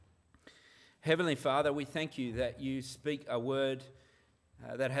Heavenly Father, we thank you that you speak a word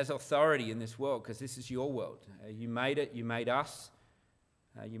that has authority in this world, because this is your world. You made it, you made us,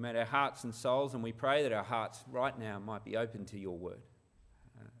 you made our hearts and souls, and we pray that our hearts right now might be open to your word.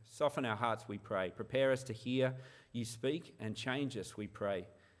 Soften our hearts, we pray. Prepare us to hear you speak and change us, we pray.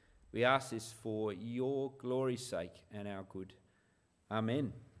 We ask this for your glory's sake and our good.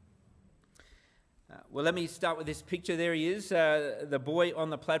 Amen. Well, let me start with this picture. There he is, the boy on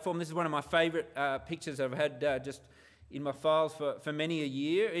the platform. This is one of my favourite pictures I've had just in my files for many a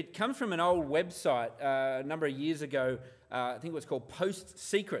year. It comes from an old website a number of years ago. I think it was called Post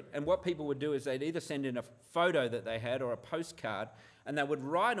Secret. And what people would do is they'd either send in a photo that they had or a postcard, and they would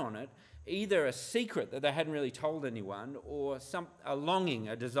write on it either a secret that they hadn't really told anyone, or a longing,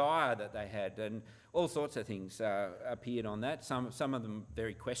 a desire that they had, and all sorts of things appeared on that. Some of them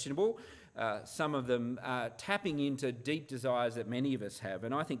very questionable, some of them tapping into deep desires that many of us have,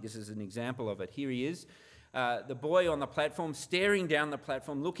 and I think this is an example of it. Here he is, the boy on the platform, staring down the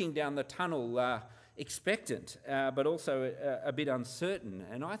platform, looking down the tunnel, expectant, but also a bit uncertain,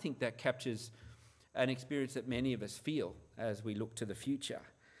 and I think that captures an experience that many of us feel as we look to the future.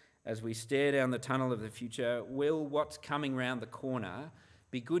 As we stare down the tunnel of the future, will what's coming round the corner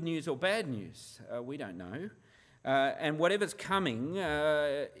be good news or bad news? We don't know. And whatever's coming,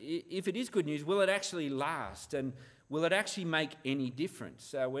 if it is good news, will it actually last? And will it actually make any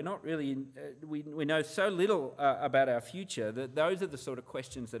difference? We're not really, we know so little about our future that those are the sort of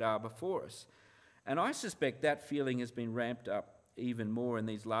questions that are before us. And I suspect that feeling has been ramped up even more in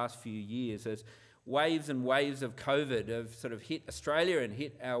these last few years as waves and waves of COVID have sort of hit Australia and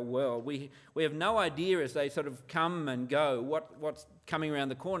hit our world. We have no idea as they sort of come and go what's coming around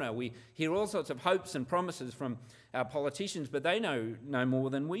the corner. We hear all sorts of hopes and promises from our politicians, but they know no more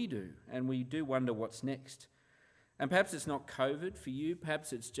than we do, and we do wonder what's next. And perhaps it's not COVID for you,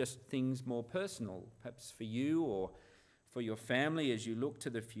 perhaps it's just things more personal, perhaps for you or for your family as you look to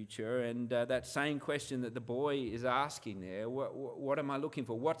the future, and that same question that the boy is asking there, what am I looking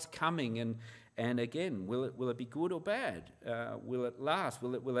for? What's coming? And again, will it be good or bad? Will it last?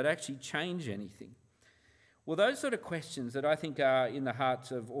 Will it actually change anything? Well, those sort of questions that I think are in the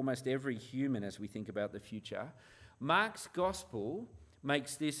hearts of almost every human as we think about the future, Mark's Gospel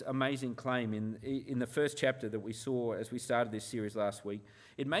makes this amazing claim in the first chapter that we saw as we started this series last week.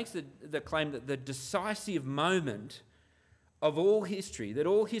 It makes the claim that the decisive moment of all history, that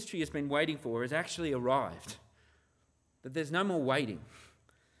all history has been waiting for, has actually arrived. That there's no more waiting.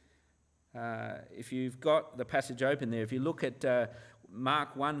 If you've got the passage open there, if you look at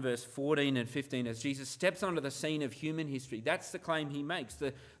Mark 1 verse 14 and 15, as Jesus steps onto the scene of human history, that's the claim he makes.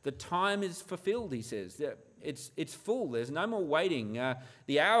 The time is fulfilled, he says. It's full. There's no more waiting.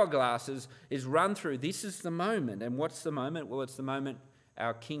 The hourglass is run through. This is the moment. And what's the moment? Well, it's the moment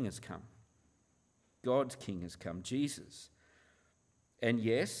our King has come. God's King has come, Jesus. And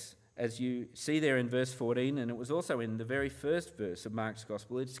yes, as you see there in verse 14, and it was also in the very first verse of Mark's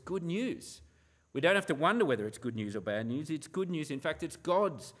Gospel, it's good news. We don't have to wonder whether it's good news or bad news. It's good news. In fact, it's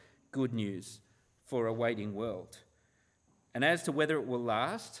God's good news for a waiting world. And as to whether it will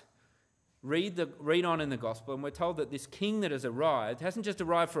last, read on in the Gospel, and we're told that this King that has arrived hasn't just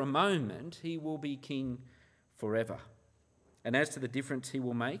arrived for a moment, he will be King forever. And as to the difference he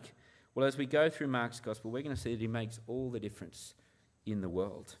will make, well, as we go through Mark's Gospel, we're going to see that he makes all the difference in the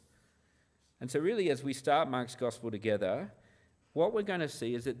world. And so really, as we start Mark's Gospel together, what we're going to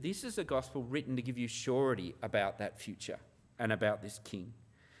see is that this is a gospel written to give you surety about that future and about this King.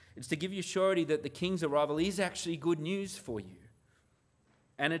 It's to give you surety that the King's arrival is actually good news for you.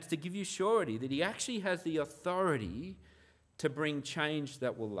 And it's to give you surety that he actually has the authority to bring change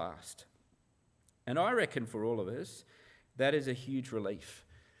that will last. And I reckon for all of us, that is a huge relief.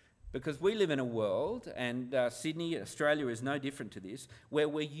 Because we live in a world, and Sydney, Australia is no different to this, where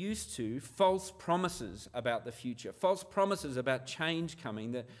we're used to false promises about the future, false promises about change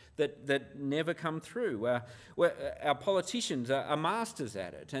coming that never come through. Our politicians are masters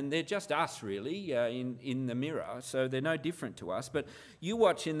at it, and they're just us really in the mirror, so they're no different to us. But you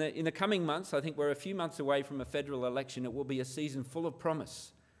watch in the coming months, I think we're a few months away from a federal election, it will be a season full of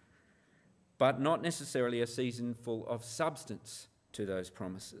promise, but not necessarily a season full of substance to those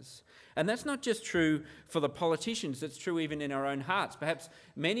promises. And that's not just true for the politicians, that's true even in our own hearts. Perhaps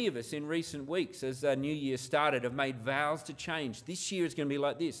many of us in recent weeks, as the new year started, have made vows to change. This year is going to be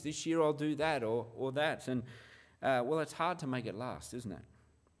like this year I'll do that or that. And well, it's hard to make it last, isn't it?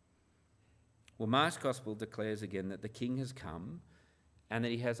 Well, Mark's Gospel declares again that the King has come and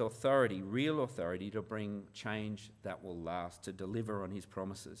that he has authority, real authority, to bring change that will last, to deliver on his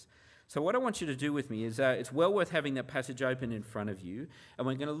promises. So what I want you to do with me is, it's well worth having that passage open in front of you, and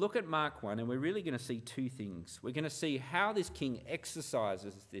we're going to look at Mark 1, and we're really going to see two things. We're going to see how this king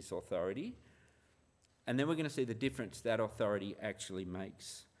exercises this authority, and then we're going to see the difference that authority actually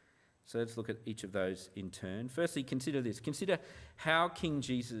makes. So let's look at each of those in turn. Firstly, consider this. Consider how King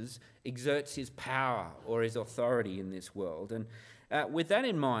Jesus exerts his power or his authority in this world. And with that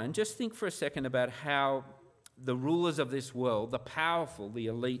in mind, just think for a second about how the rulers of this world, the powerful, the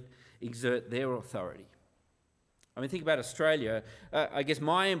elite, exert their authority. I mean, think about Australia. I guess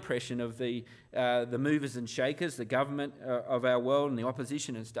my impression of the movers and shakers, the government of our world and the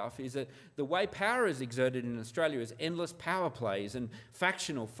opposition and stuff, is that the way power is exerted in Australia is endless power plays and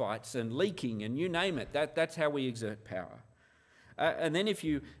factional fights and leaking and you name it. That's how we exert power. And then if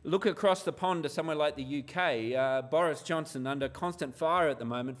you look across the pond to somewhere like the UK, Boris Johnson under constant fire at the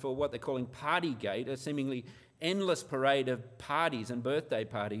moment for what they're calling Partygate, a seemingly endless parade of parties and birthday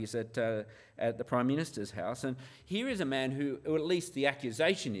parties at the Prime Minister's house. And here is a man who, or at least the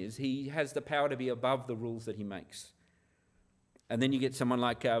accusation is, he has the power to be above the rules that he makes. And then you get someone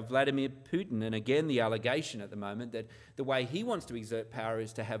like Vladimir Putin, and again the allegation at the moment that the way he wants to exert power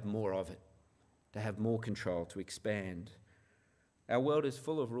is to have more of it, to have more control, to expand. Our world is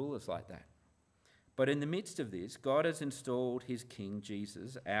full of rulers like that. But in the midst of this, God has installed his king,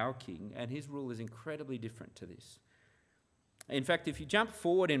 Jesus, our king, and his rule is incredibly different to this. In fact, if you jump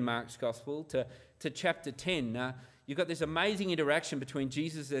forward in Mark's gospel to chapter 10, you've got this amazing interaction between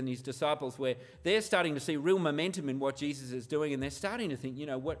Jesus and his disciples where they're starting to see real momentum in what Jesus is doing, and they're starting to think, you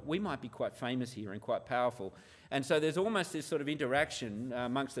know what, we might be quite famous here and quite powerful. And so there's almost this sort of interaction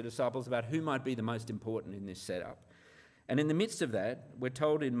amongst the disciples about who might be the most important in this setup. And in the midst of that, we're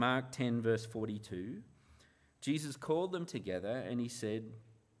told in Mark 10, verse 42, Jesus called them together and he said,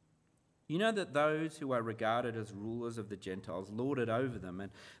 "You know that those who are regarded as rulers of the Gentiles lord it over them, and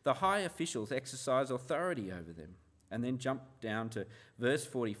the high officials exercise authority over them." And then jump down to verse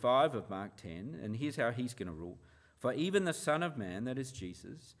 45 of Mark 10, and here's how he's going to rule. "For even the Son of Man," that is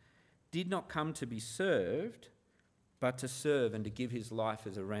Jesus, "did not come to be served, but to serve and to give his life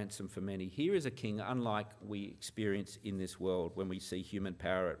as a ransom for many." Here is a king unlike we experience in this world when we see human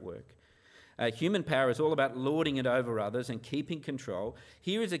power at work. Human power is all about lording it over others and keeping control.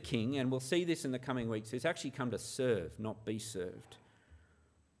 Here is a king, and we'll see this in the coming weeks, who's actually come to serve, not be served.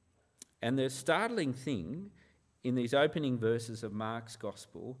 And the startling thing in these opening verses of Mark's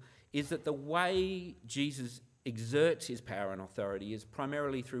gospel is that the way Jesus exerts his power and authority is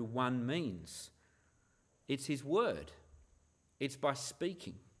primarily through one means. It's his word. It's by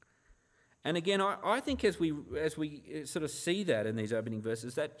speaking. And again, I think as we sort of see that in these opening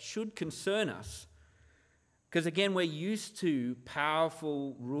verses, that should concern us. Because again, we're used to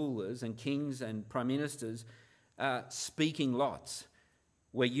powerful rulers and kings and prime ministers speaking lots.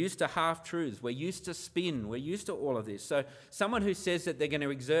 We're used to half-truths. We're used to spin. We're used to all of this. So someone who says that they're going to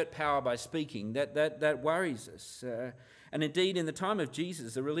exert power by speaking, that worries us. And indeed, in the time of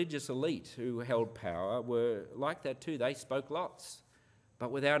Jesus, the religious elite who held power were like that too. They spoke lots,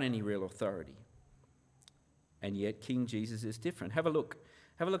 but without any real authority. And yet King Jesus is different. Have a look.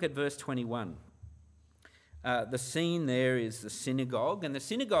 Have a look at verse 21. The scene there is the synagogue, and the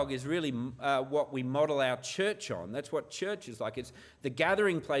synagogue is really what we model our church on. That's what church is like. It's the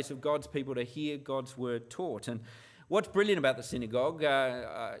gathering place of God's people to hear God's word taught. And what's brilliant about the synagogue,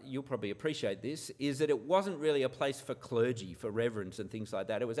 you'll probably appreciate this, is that it wasn't really a place for clergy, for reverends and things like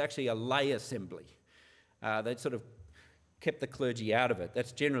that. It was actually a lay assembly. They'd sort of kept the clergy out of it.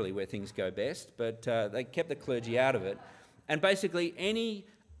 That's generally where things go best, but they kept the clergy out of it. And basically any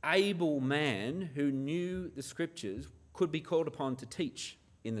able man who knew the scriptures could be called upon to teach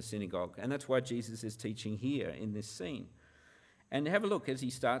in the synagogue. And that's why Jesus is teaching here in this scene. And have a look as he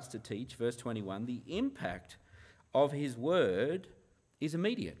starts to teach, verse 21, the impact of his word is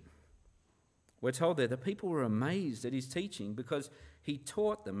immediate. We're told there the people were amazed at his teaching because he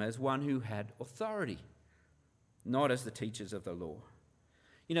taught them as one who had authority, not as the teachers of the law.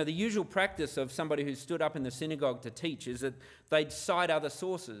 You know, the usual practice of somebody who stood up in the synagogue to teach is that they'd cite other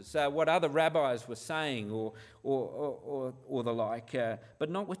sources, what other rabbis were saying or the like, but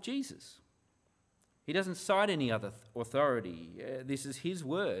not with Jesus. He doesn't cite any other authority. This is his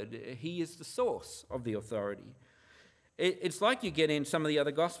word. He is the source of the authority. It's like you get in some of the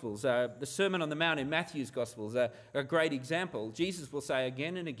other Gospels. The Sermon on the Mount in Matthew's Gospel is a great example. Jesus will say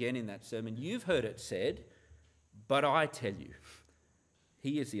again and again in that sermon, "You've heard it said, but I tell you."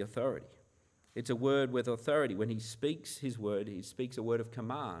 He is the authority. It's a word with authority. When he speaks his word, he speaks a word of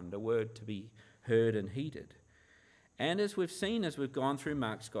command, a word to be heard and heeded. And as we've seen as we've gone through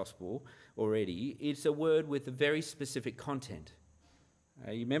Mark's Gospel already, it's a word with a very specific content.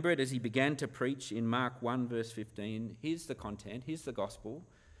 You remember it as he began to preach in Mark 1 verse 15. Here's the content, here's the gospel.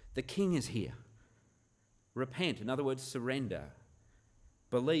 The king is here. Repent, in other words, surrender.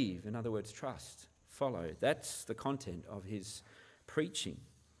 Believe, in other words, trust. Follow. That's the content of his preaching.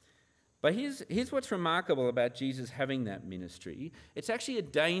 But here's what's remarkable about Jesus having that ministry. It's actually a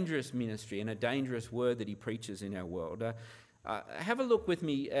dangerous ministry and a dangerous word that he preaches in our world. Have a look with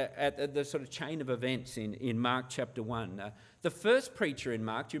me at the sort of chain of events in Mark chapter 1. The first preacher in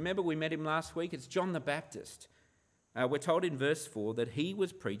Mark, do you remember we met him last week? It's John the Baptist. We're told in verse 4 that he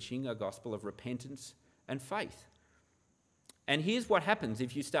was preaching a gospel of repentance and faith. And here's what happens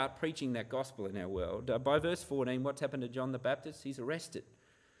if you start preaching that gospel in our world. By verse 14, what's happened to John the Baptist? He's arrested.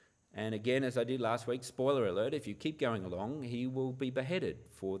 And again, as I did last week, spoiler alert, if you keep going along, he will be beheaded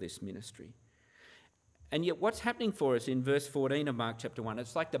for this ministry. And yet what's happening for us in verse 14 of Mark chapter 1,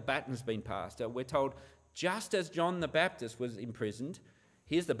 it's like the baton's been passed. We're told just as John the Baptist was imprisoned,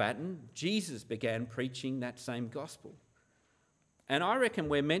 here's the baton, Jesus began preaching that same gospel. And I reckon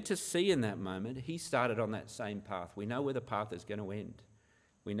we're meant to see in that moment, he started on that same path. We know where the path is going to end.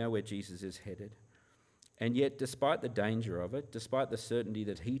 We know where Jesus is headed. And yet, despite the danger of it, despite the certainty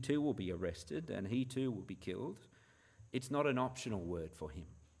that he too will be arrested and he too will be killed, it's not an optional word for him.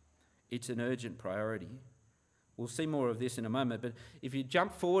 It's an urgent priority. We'll see more of this in a moment, but if you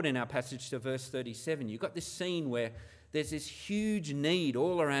jump forward in our passage to verse 37, you've got this scene where there's this huge need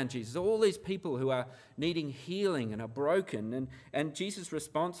all around Jesus, all these people who are needing healing and are broken. And Jesus'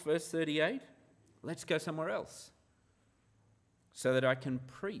 response, verse 38, let's go somewhere else so that I can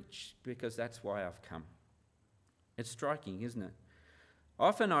preach, because that's why I've come. It's striking, isn't it?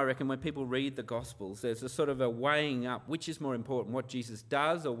 Often, I reckon, when people read the Gospels, there's a sort of a weighing up, which is more important, what Jesus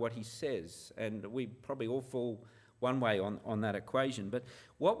does or what he says. And we probably all fall one way on that equation. But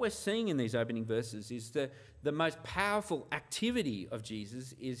what we're seeing in these opening verses is the most powerful activity of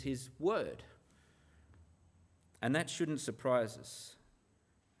Jesus is his word. And that shouldn't surprise us.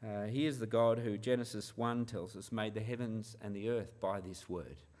 He is the God who, Genesis 1 tells us, made the heavens and the earth by this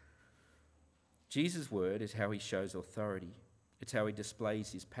word. Jesus' word is how he shows authority. It's how he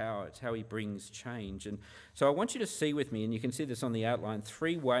displays his power. It's how he brings change. And so I want you to see with me, and you can see this on the outline,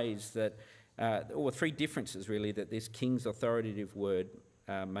 three ways that, or three differences really, that this king's authoritative word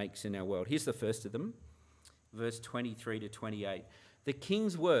makes in our world. Here's the first of them, verse 23 to 28. The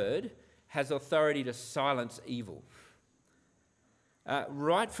king's word has authority to silence evil.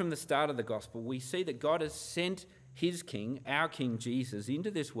 Right from the start of the gospel, we see that God has sent his king, our King Jesus,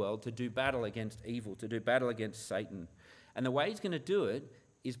 into this world to do battle against evil, to do battle against Satan. And the way he's going to do it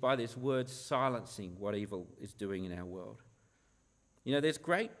is by this word silencing what evil is doing in our world. You know, there's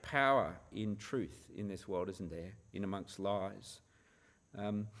great power in truth in this world, isn't there, in amongst lies.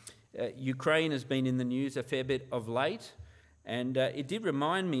 Ukraine has been in the news a fair bit of late, and it did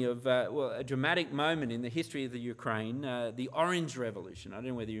remind me of a dramatic moment in the history of the Ukraine, the Orange Revolution. I don't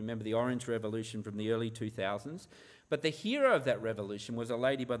know whether you remember the Orange Revolution from the early 2000s, but the hero of that revolution was a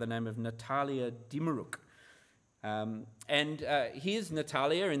lady by the name of Natalia Dymuruk. Here's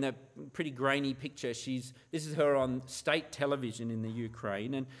Natalia in that pretty grainy picture. This is her on state television in the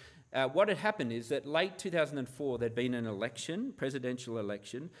Ukraine. And what had happened is that late 2004, there'd been an election, presidential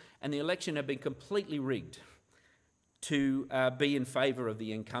election, and the election had been completely rigged to be in favour of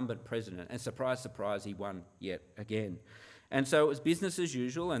the incumbent president. And surprise, surprise, he won yet again. And so it was business as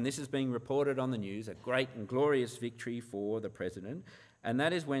usual, and this is being reported on the news, a great and glorious victory for the president. And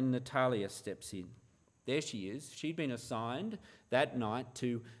that is when Natalia steps in. There she is. She'd been assigned that night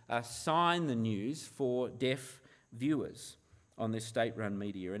to sign the news for deaf viewers on this state-run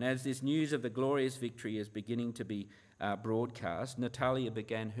media. And as this news of the glorious victory is beginning to be broadcast, Natalia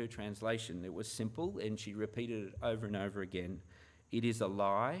began her translation. It was simple, and she repeated it over and over again. It is a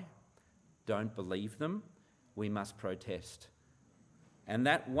lie. Don't believe them. We must protest. And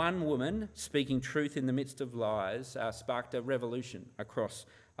that one woman speaking truth in the midst of lies sparked a revolution across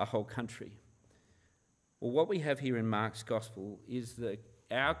a whole country. Well, what we have here in Mark's Gospel is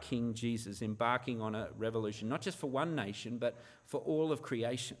our King Jesus embarking on a revolution, not just for one nation, but for all of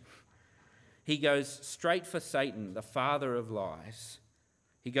creation. He goes straight for Satan, the father of lies.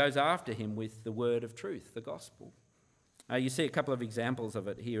 He goes after him with the word of truth, the gospel. You see a couple of examples of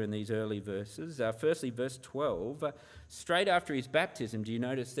it here in these early verses. Firstly, verse 12, straight after his baptism, do you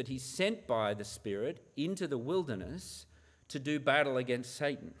notice that he's sent by the Spirit into the wilderness to do battle against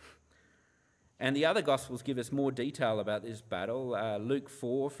Satan? And the other Gospels give us more detail about this battle. Luke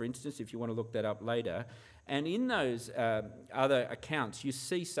 4, for instance, if you want to look that up later. And in those other accounts, you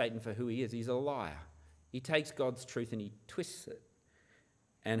see Satan for who he is. He's a liar. He takes God's truth and he twists it.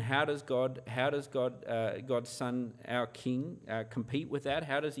 And how does God's Son, our King, compete with that?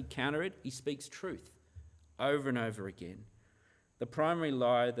 How does he counter it? He speaks truth over and over again. The primary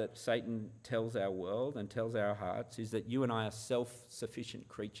lie that Satan tells our world and tells our hearts is that you and I are self-sufficient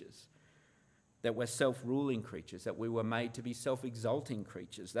creatures, that we're self-ruling creatures, that we were made to be self-exalting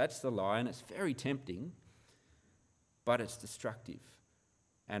creatures. That's the lie, and it's very tempting, but it's destructive,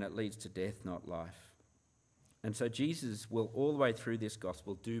 and it leads to death, not life. And so Jesus will, all the way through this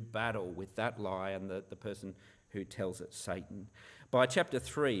gospel, do battle with that lie and the person who tells it, Satan. By chapter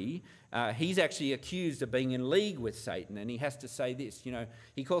 3, he's actually accused of being in league with Satan, and he has to say this.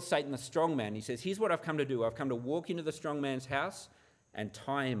 He calls Satan the strong man. He says, here's what I've come to do. I've come to walk into the strong man's house and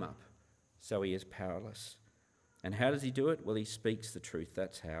tie him up so he is powerless. And how does he do it? Well, he speaks the truth.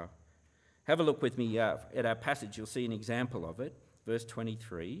 That's how. Have a look with me at our passage. You'll see an example of it. Verse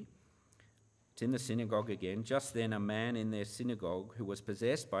 23. It's in the synagogue again. Just then a man in their synagogue who was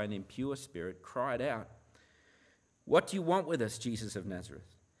possessed by an impure spirit cried out, "What do you want with us, Jesus of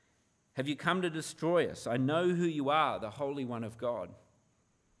Nazareth? Have you come to destroy us? I know who you are, the Holy One of God."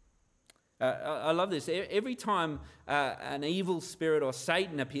 I love this. Every time an evil spirit or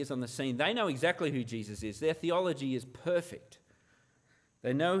Satan appears on the scene, they know exactly who Jesus is. Their theology is perfect.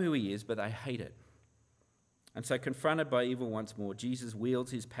 They know who he is, but they hate it. And so, confronted by evil once more, Jesus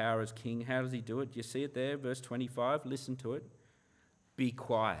wields his power as king. How does he do it? Do you see it there? Verse 25, listen to it. "Be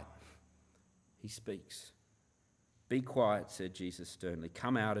quiet," he speaks. "Be quiet," said Jesus sternly.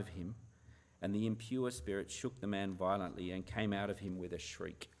 "Come out of him." And the impure spirit shook the man violently and came out of him with a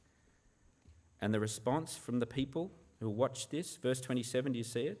shriek. And the response from the people who watched this, verse 27, do you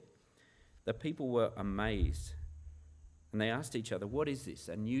see it? The people were amazed. And they asked each other, "What is this?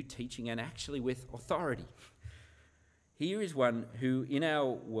 A new teaching, and actually with authority." Here is one who in our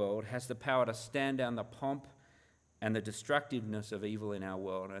world has the power to stand down the pomp and the destructiveness of evil in our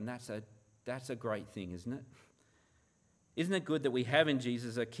world. And that's a great thing, isn't it? Isn't it good that we have in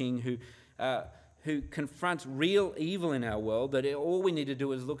Jesus a king who confronts real evil in our world, that all we need to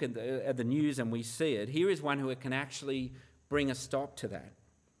do is look at the news and we see it? Here is one who can actually bring a stop to that.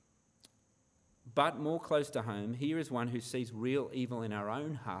 But more close to home, here is one who sees real evil in our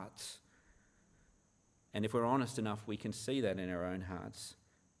own hearts. And if we're honest enough, we can see that in our own hearts.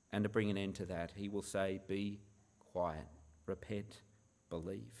 And to bring an end to that, he will say, "Be quiet, repent,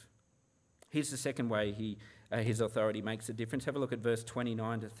 believe." Here's the second way his authority makes a difference. Have a look at verse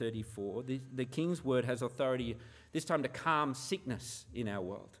 29 to 34. The king's word has authority this time to calm sickness in our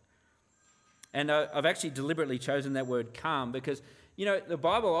world. And I've actually deliberately chosen that word calm because, the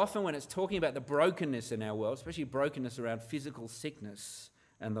Bible often, when it's talking about the brokenness in our world, especially brokenness around physical sickness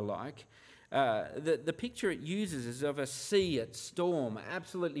and the like, the picture it uses is of a sea at storm,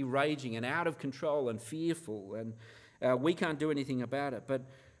 absolutely raging and out of control and fearful, and we can't do anything about it.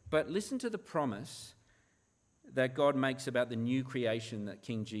 But listen to the promise that God makes about the new creation that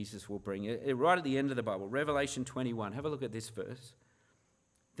King Jesus will bring. Right at the end of the Bible, Revelation 21. Have a look at this verse.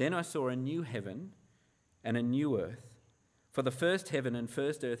 "Then I saw a new heaven and a new earth, for the first heaven and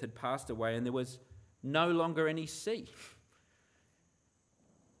first earth had passed away, and there was no longer any sea."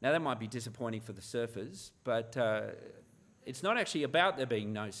 Now, that might be disappointing for the surfers, but it's not actually about there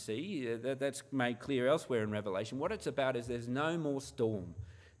being no sea. That's made clear elsewhere in Revelation. What it's about is there's no more storm.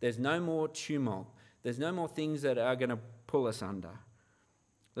 There's no more tumult. There's no more things that are going to pull us under.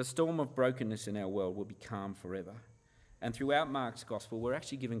 The storm of brokenness in our world will be calm forever. And throughout Mark's gospel, we're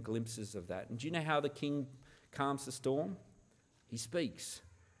actually given glimpses of that. And do you know how the king calms the storm? He speaks.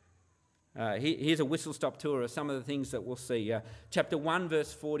 Here's a whistle-stop tour of some of the things that we'll see. Chapter 1,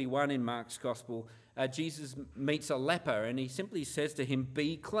 verse 41 in Mark's gospel, Jesus meets a leper and he simply says to him,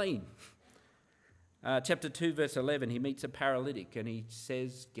 "Be clean." Chapter 2, verse 11, he meets a paralytic and he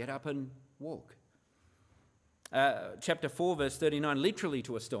says, "Get up and walk." Chapter 4, verse 39, literally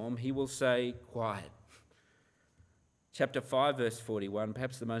to a storm, he will say, "Quiet." Chapter 5, verse 41,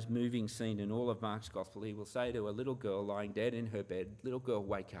 perhaps the most moving scene in all of Mark's gospel, he will say to a little girl lying dead in her bed, "Little girl,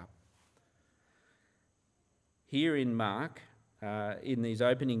 wake up." Here in Mark, in these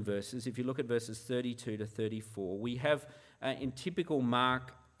opening verses, if you look at verses 32 to 34, we have, in typical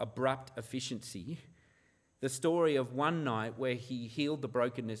Mark abrupt efficiency, the story of one night where he healed the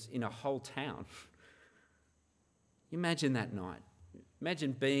brokenness in a whole town. Imagine that night.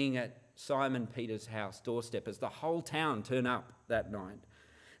 Imagine being at Simon Peter's house doorstep as the whole town turn up that night.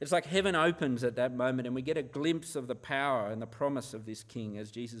 It's like heaven opens at that moment and we get a glimpse of the power and the promise of this king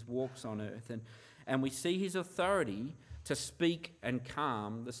as Jesus walks on earth. And we see his authority to speak and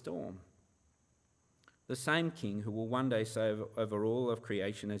calm the storm. The same king who will one day say over all of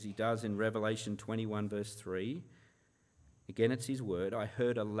creation, as he does in Revelation 21 verse 3, Again, it's his word. I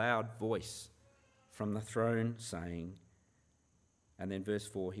heard a loud voice from the throne saying, and then verse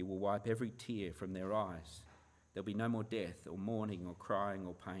 4, he will wipe every tear from their eyes. There'll be no more death or mourning or crying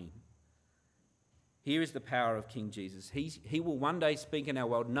or pain. Here is the power of King Jesus. He will one day speak in our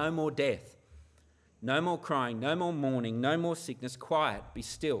world, no more death, no more crying, no more mourning, no more sickness, quiet, be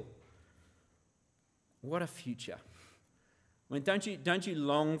still. What a future. I mean, don't you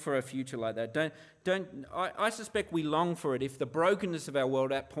long for a future like that? I suspect we long for it if the brokenness of our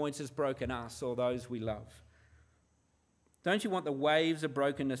world at points has broken us or those we love. Don't you want the waves of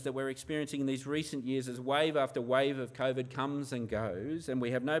brokenness that we're experiencing in these recent years as wave after wave of COVID comes and goes and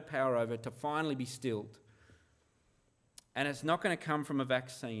we have no power over it to finally be stilled? And it's not going to come from a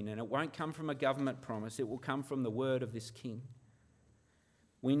vaccine and it won't come from a government promise. It will come from the word of this King.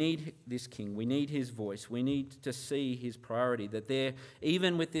 We need this King. We need his voice. We need to see his priority, that there,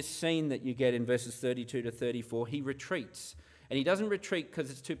 even with this scene that you get in verses 32 to 34, he retreats. And he doesn't retreat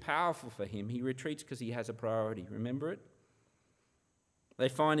because it's too powerful for him. He retreats because he has a priority. Remember it? They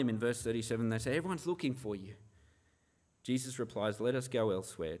find him in verse 37. They say, everyone's looking for you. Jesus replies, let us go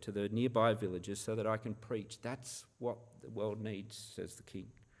elsewhere to the nearby villages so that I can preach. That's what the world needs, says the King.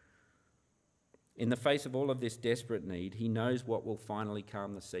 In the face of all of this desperate need, he knows what will finally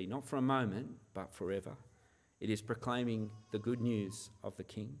calm the sea, not for a moment, but forever. It is proclaiming the good news of the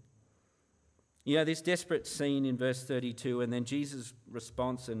King. You know, this desperate scene in verse 32 and then Jesus'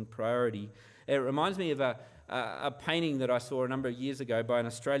 response and priority, it reminds me of a painting that I saw a number of years ago by an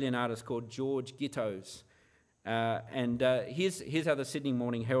Australian artist called George Gittos. Here's how the Sydney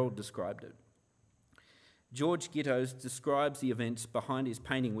Morning Herald described it. George Gittos describes the events behind his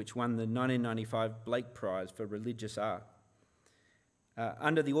painting, which won the 1995 Blake Prize for Religious Art.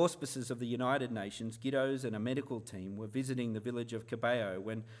 Under the auspices of the United Nations, Gittos and a medical team were visiting the village of Cabello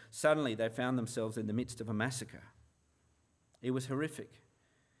when suddenly they found themselves in the midst of a massacre. It was horrific.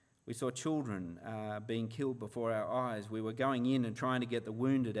 We saw children being killed before our eyes. We were going in and trying to get the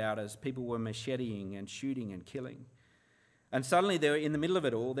wounded out as people were macheteing and shooting and killing. And suddenly, there, in the middle of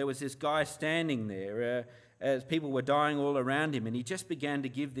it all, there was this guy standing there as people were dying all around him, and he just began to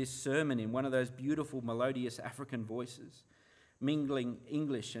give this sermon in one of those beautiful, melodious African voices, mingling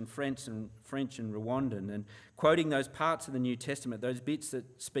English and French and Rwandan, and quoting those parts of the New Testament, those bits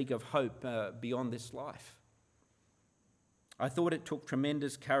that speak of hope beyond this life. I thought it took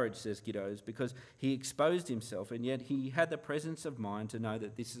tremendous courage, says Gittos, because he exposed himself, and yet he had the presence of mind to know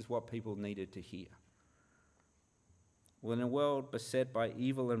that this is what people needed to hear. Well, in a world beset by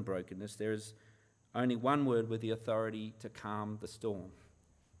evil and brokenness, there is only one word with the authority to calm the storm.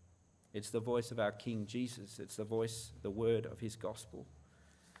 It's the voice of our King Jesus. It's the voice, the word of his gospel.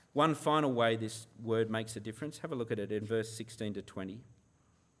 One final way this word makes a difference, have a look at it in verse 16 to 20.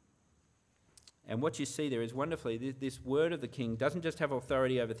 And what you see there is wonderfully, this word of the King doesn't just have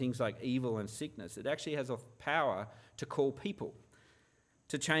authority over things like evil and sickness. It actually has a power to call people,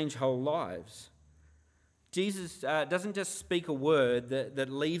 to change whole lives. Jesus doesn't just speak a word that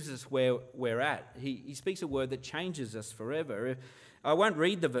leaves us where we're at. He speaks a word that changes us forever. I won't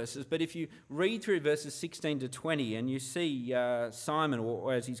read the verses, but if you read through verses 16 to 20 and you see Simon,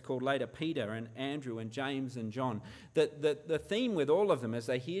 or as he's called later, Peter and Andrew and James and John, the theme with all of them as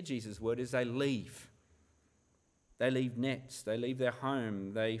they hear Jesus' word is they leave. They leave nets, they leave their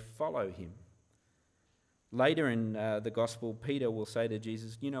home, they follow him. Later in the gospel, Peter will say to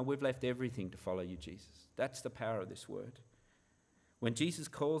Jesus, you know, we've left everything to follow you, Jesus. That's the power of this word. When Jesus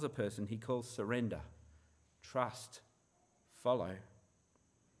calls a person, he calls surrender, trust, follow.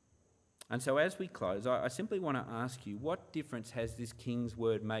 And so as we close, I simply want to ask you, what difference has this King's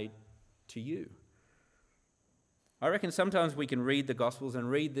word made to you? I reckon sometimes we can read the Gospels and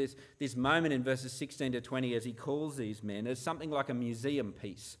read this moment in verses 16 to 20 as he calls these men as something like a museum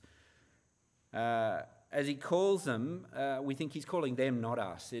piece. As he calls them, we think he's calling them, not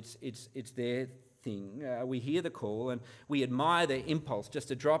us. It's their thing. We hear the call and we admire their impulse just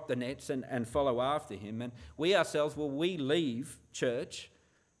to drop the nets and follow after him. And we ourselves, we leave church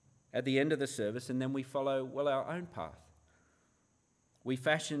at the end of the service and then we follow, our own path. We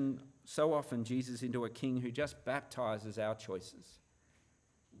fashion so often Jesus into a king who just baptizes our choices.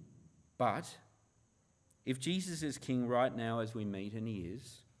 But if Jesus is king right now as we meet, and he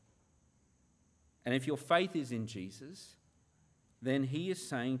is, and if your faith is in Jesus, then he is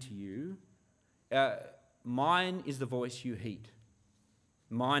saying to you, mine is the voice you heed.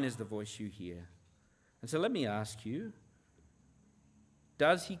 Mine is the voice you hear. And so let me ask you,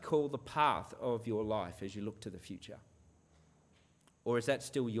 does he call the path of your life as you look to the future? Or is that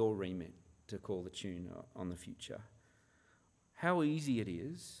still your remit to call the tune on the future? How easy it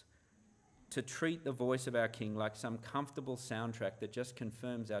is to treat the voice of our King like some comfortable soundtrack that just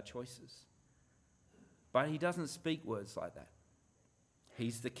confirms our choices. But he doesn't speak words like that.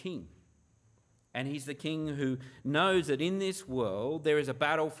 He's the King. And he's the King who knows that in this world there is a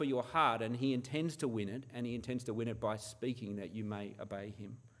battle for your heart, and he intends to win it, and he intends to win it by speaking that you may obey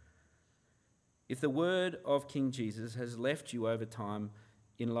him. If the word of King Jesus has left you over time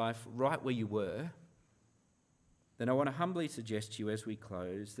in life right where you were, then I want to humbly suggest to you as we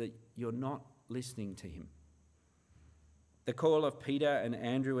close that you're not listening to him. The call of Peter and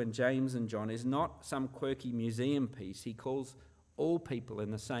Andrew and James and John is not some quirky museum piece. He calls all people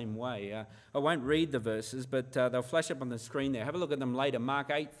in the same way. I won't read the verses, but they'll flash up on the screen there. Have a look at them later. Mark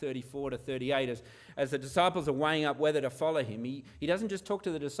 8:34-38. As the disciples are weighing up whether to follow him, he doesn't just talk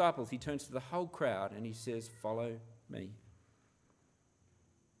to the disciples. He turns to the whole crowd and he says, "Follow me."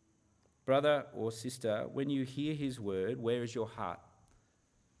 Brother or sister, when you hear his word, where is your heart?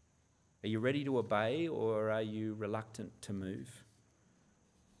 Are you ready to obey, or are you reluctant to move?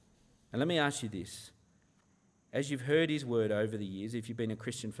 And let me ask you this. As you've heard his word over the years, if you've been a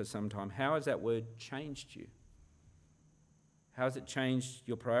Christian for some time, how has that word changed you? How has it changed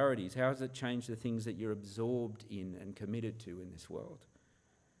your priorities? How has it changed the things that you're absorbed in and committed to in this world?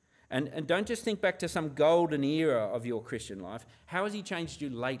 And don't just think back to some golden era of your Christian life. How has he changed you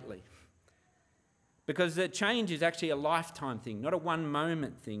lately? Because the change is actually a lifetime thing, not a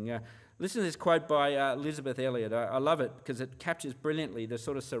one-moment thing. Listen to this quote by Elizabeth Elliot. I love it because it captures brilliantly the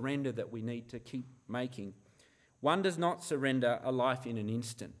sort of surrender that we need to keep making. One does not surrender a life in an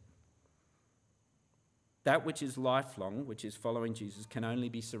instant. That which is lifelong, which is following Jesus, can only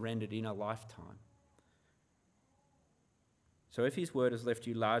be surrendered in a lifetime. So if his word has left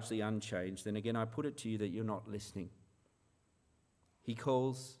you largely unchanged, then again I put it to you that you're not listening. He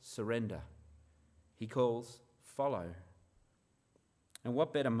calls surrender. He calls follow. And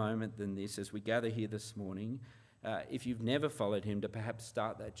what better moment than this as we gather here this morning, if you've never followed him, to perhaps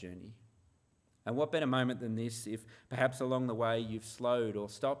start that journey. And what better moment than this if perhaps along the way you've slowed or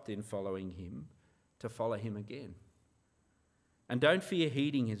stopped in following him, to follow him again. And don't fear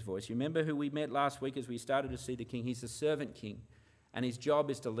heeding his voice. You remember who we met last week as we started to see the King? He's the servant king, and his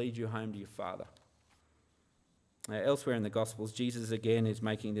job is to lead you home to your Father. Elsewhere in the Gospels, Jesus again is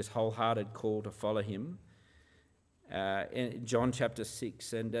making this wholehearted call to follow him. In John chapter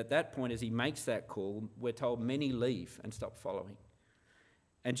 6, and at that point as he makes that call, we're told many leave and stop following.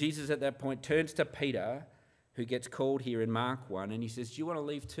 And Jesus at that point turns to Peter, who gets called here in Mark 1, and he says, "Do you want to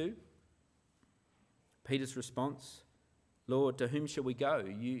leave too?" Peter's response, "Lord, to whom shall we go?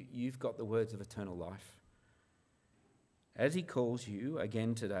 You've got the words of eternal life." As he calls you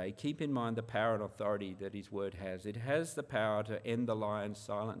again today, keep in mind the power and authority that his word has. It has the power to end the lie and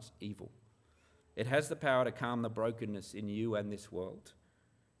silence evil. It has the power to calm the brokenness in you and this world.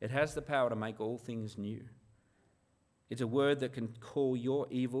 It has the power to make all things new. It's a word that can call your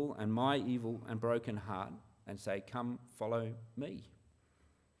evil and my evil and broken heart and say, "Come, follow me."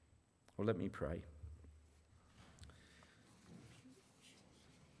 Well, let me pray.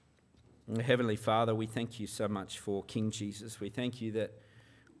 Heavenly Father, we thank you so much for King Jesus. We thank you that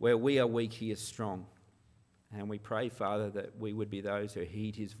where we are weak, he is strong. And we pray, Father, that we would be those who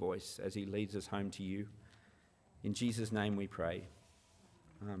heed his voice as he leads us home to you. In Jesus' name we pray.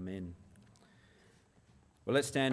 Amen. Well, let's stand.